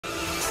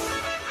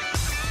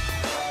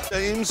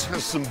James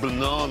has some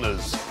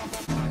bananas.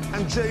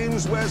 And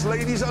James wears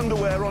ladies'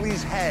 underwear on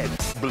his head.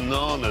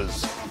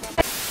 Bananas.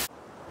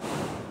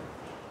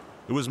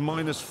 It was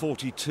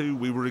 -42,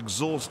 we were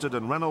exhausted,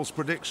 and Ranulph's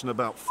prediction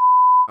about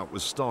out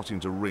was starting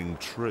to ring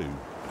true.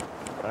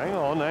 Hang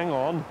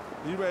on.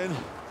 You in?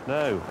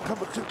 No. Come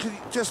on, can you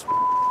just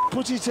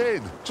put it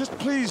in? Just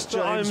please,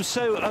 James. I'm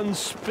so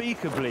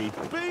unspeakably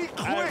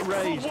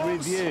outraged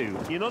with you.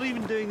 You're not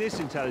even doing this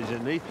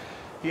intelligently.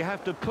 You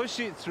have to push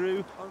it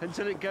through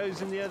until it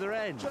goes in the other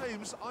end.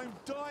 James, I'm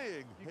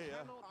dying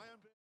here.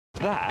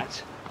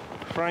 That,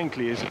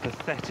 frankly, is a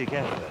pathetic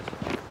effort.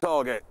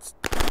 Target.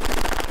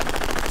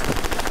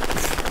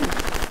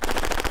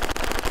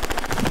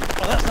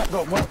 Oh, that's not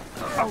gone well.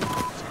 Oh,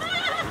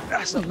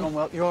 that's not gone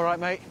well. You all right,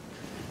 mate?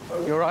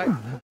 You all right?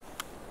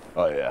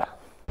 Oh, yeah.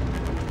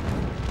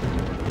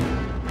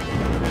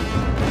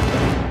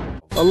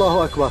 Allahu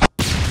Akbar.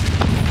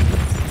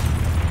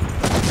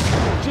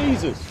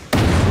 Jesus.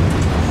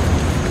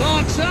 Come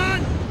on,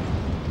 son!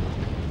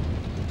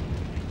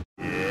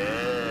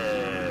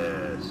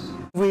 Yes.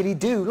 Really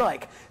do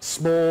like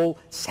small,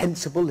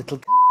 sensible little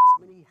cars.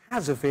 I mean, he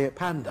has a Fiat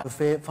Panda, a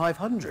Fiat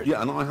 500.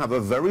 Yeah, and I have a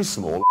very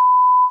small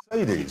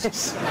Mercedes.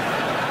 Yes.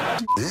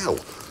 Hell,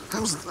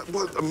 how's that?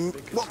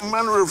 What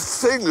manner of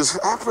thing has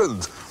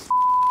happened?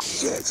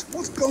 Shit,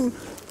 what's gone?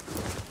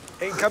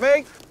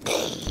 Incoming.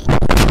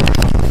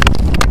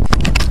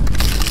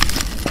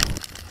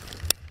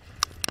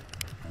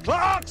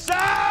 Clarkson!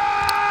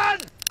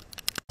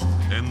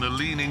 In the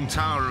leaning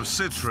tower of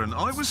Citroën,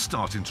 I was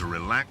starting to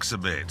relax a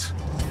bit.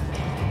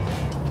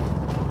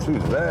 She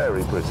was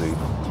very pretty.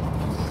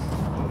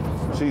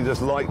 She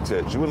just liked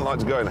it. She wouldn't like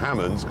to go in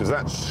Hammond's because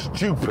that's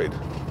stupid.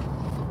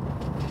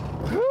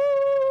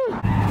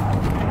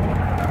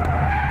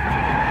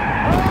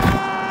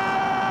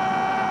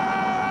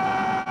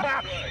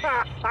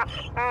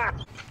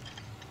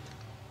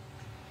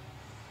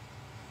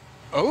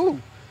 Oh.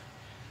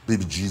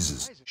 Baby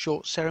Jesus.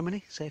 Short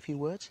ceremony, say a few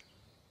words.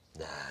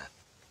 Nah.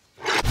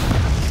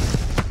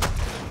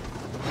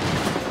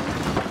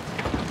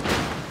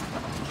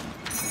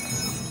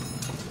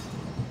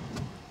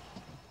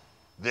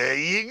 There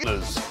you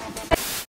go.